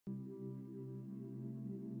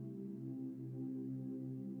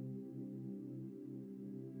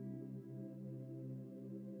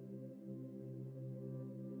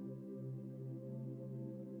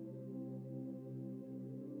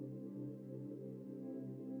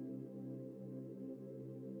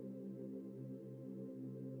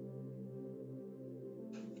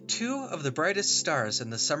Two of the brightest stars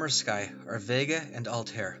in the summer sky are Vega and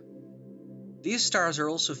Altair. These stars are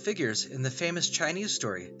also figures in the famous Chinese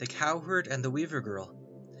story, The Cowherd and the Weaver Girl.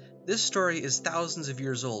 This story is thousands of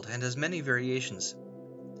years old and has many variations.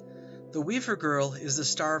 The Weaver Girl is the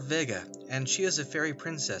star Vega, and she is a fairy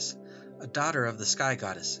princess, a daughter of the sky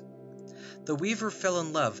goddess. The Weaver fell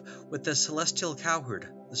in love with the celestial cowherd,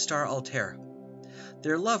 the star Altair.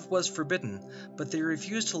 Their love was forbidden, but they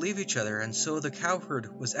refused to leave each other, and so the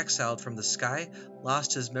cowherd was exiled from the sky,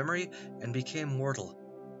 lost his memory, and became mortal.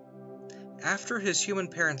 After his human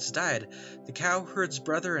parents died, the cowherd's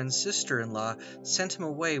brother and sister-in-law sent him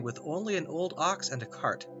away with only an old ox and a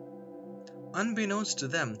cart. Unbeknownst to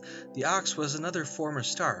them, the ox was another former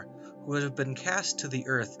star, who had been cast to the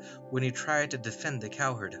earth when he tried to defend the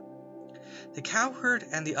cowherd. The cowherd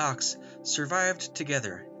and the ox survived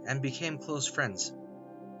together and became close friends.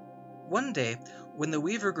 One day, when the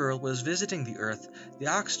Weaver Girl was visiting the earth, the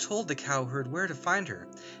ox told the cowherd where to find her,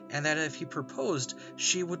 and that if he proposed,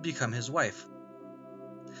 she would become his wife.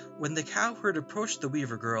 When the cowherd approached the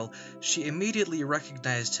Weaver Girl, she immediately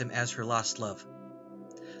recognized him as her lost love.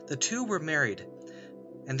 The two were married,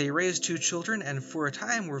 and they raised two children and for a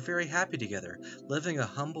time were very happy together, living a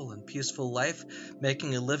humble and peaceful life,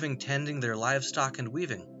 making a living tending their livestock and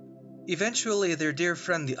weaving. Eventually, their dear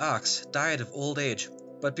friend the ox died of old age,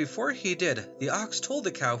 but before he did, the ox told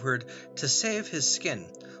the cowherd to save his skin,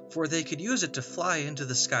 for they could use it to fly into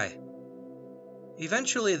the sky.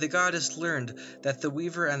 Eventually, the goddess learned that the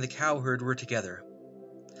weaver and the cowherd were together.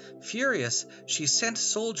 Furious, she sent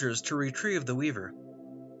soldiers to retrieve the weaver.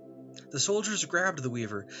 The soldiers grabbed the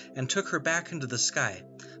weaver and took her back into the sky,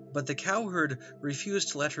 but the cowherd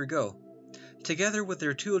refused to let her go. Together with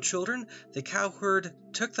their two children, the cowherd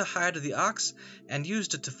took the hide of the ox and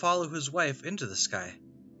used it to follow his wife into the sky.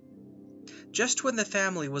 Just when the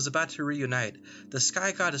family was about to reunite, the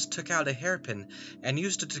sky goddess took out a hairpin and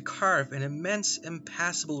used it to carve an immense,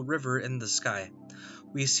 impassable river in the sky.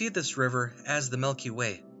 We see this river as the Milky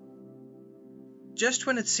Way. Just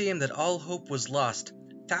when it seemed that all hope was lost,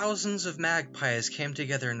 thousands of magpies came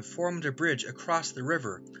together and formed a bridge across the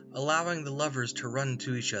river, allowing the lovers to run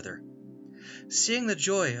to each other. Seeing the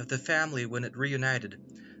joy of the family when it reunited,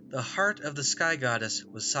 the heart of the sky goddess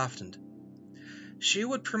was softened. She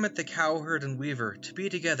would permit the cowherd and weaver to be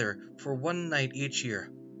together for one night each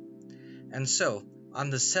year. And so,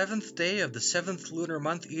 on the 7th day of the 7th lunar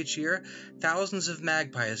month each year, thousands of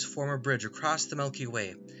magpies form a bridge across the Milky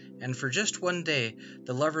Way, and for just one day,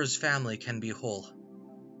 the lover's family can be whole.